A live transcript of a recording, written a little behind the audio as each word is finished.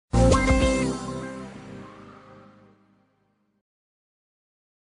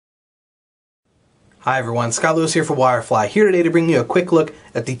Hi everyone, Scott Lewis here for Wirefly, here today to bring you a quick look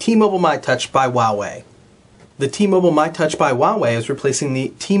at the T-Mobile myTouch by Huawei. The T-Mobile myTouch by Huawei is replacing the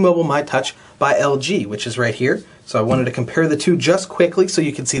T-Mobile myTouch by LG, which is right here. So I wanted to compare the two just quickly so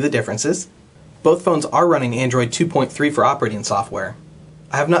you can see the differences. Both phones are running Android 2.3 for operating software.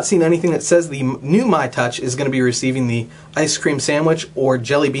 I have not seen anything that says the new myTouch is going to be receiving the ice cream sandwich or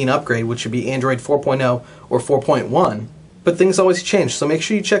jelly bean upgrade, which should be Android 4.0 or 4.1. But things always change, so make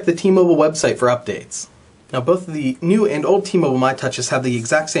sure you check the T-Mobile website for updates. Now both the new and old T-Mobile myTouches have the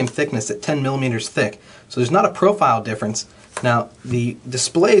exact same thickness at 10 millimeters thick, so there's not a profile difference. Now the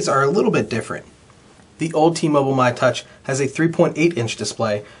displays are a little bit different. The old T-Mobile myTouch has a 3.8-inch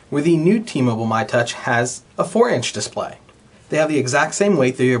display, where the new T-Mobile myTouch has a 4-inch display. They have the exact same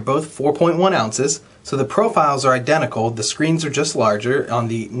weight, they are both 4.1 ounces, so the profiles are identical, the screens are just larger on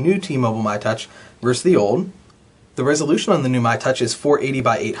the new T-Mobile myTouch versus the old. The resolution on the new myTouch is 480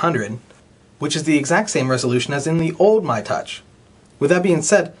 by 800, which is the exact same resolution as in the old myTouch. With that being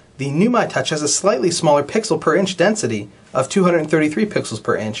said, the new myTouch has a slightly smaller pixel per inch density of 233 pixels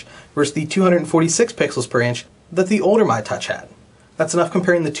per inch versus the 246 pixels per inch that the older myTouch had. That's enough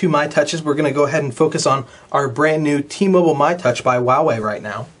comparing the two myTouches. We're going to go ahead and focus on our brand new T-Mobile myTouch by Huawei right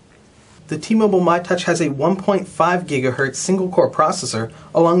now. The T-Mobile myTouch has a 1.5 GHz single-core processor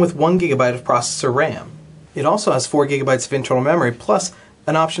along with 1 GB of processor RAM. It also has 4 GB of internal memory, plus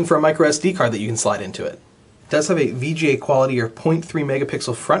an option for a micro SD card that you can slide into it. It does have a VGA quality or 0.3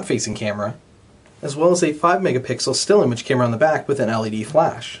 megapixel front-facing camera, as well as a 5 megapixel still image camera on the back with an LED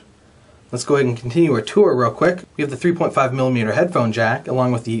flash. Let's go ahead and continue our tour real quick. We have the 3.5mm headphone jack,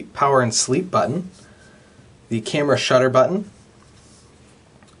 along with the power and sleep button, the camera shutter button,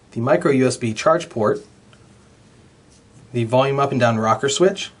 the micro USB charge port, the volume up and down rocker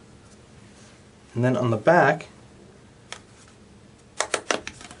switch, and then on the back,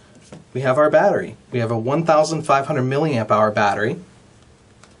 we have our battery. We have a 1,500 milliamp hour battery.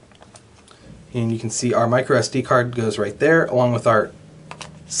 And you can see our micro SD card goes right there, along with our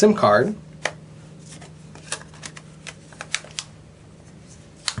SIM card.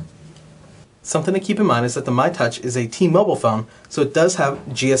 Something to keep in mind is that the myTouch is a T-Mobile phone, so it does have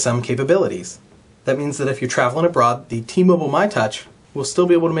GSM capabilities. That means that if you're traveling abroad, the T-Mobile myTouch will still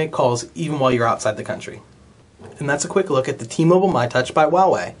be able to make calls even while you're outside the country. And that's a quick look at the T-Mobile myTouch by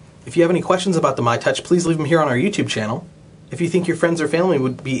Huawei. If you have any questions about the myTouch, please leave them here on our YouTube channel. If you think your friends or family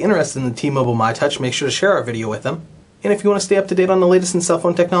would be interested in the T-Mobile myTouch, make sure to share our video with them. And if you want to stay up to date on the latest in cell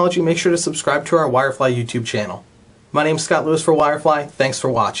phone technology, make sure to subscribe to our Wirefly YouTube channel. My name's Scott Lewis for Wirefly. Thanks for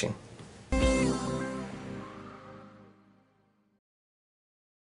watching.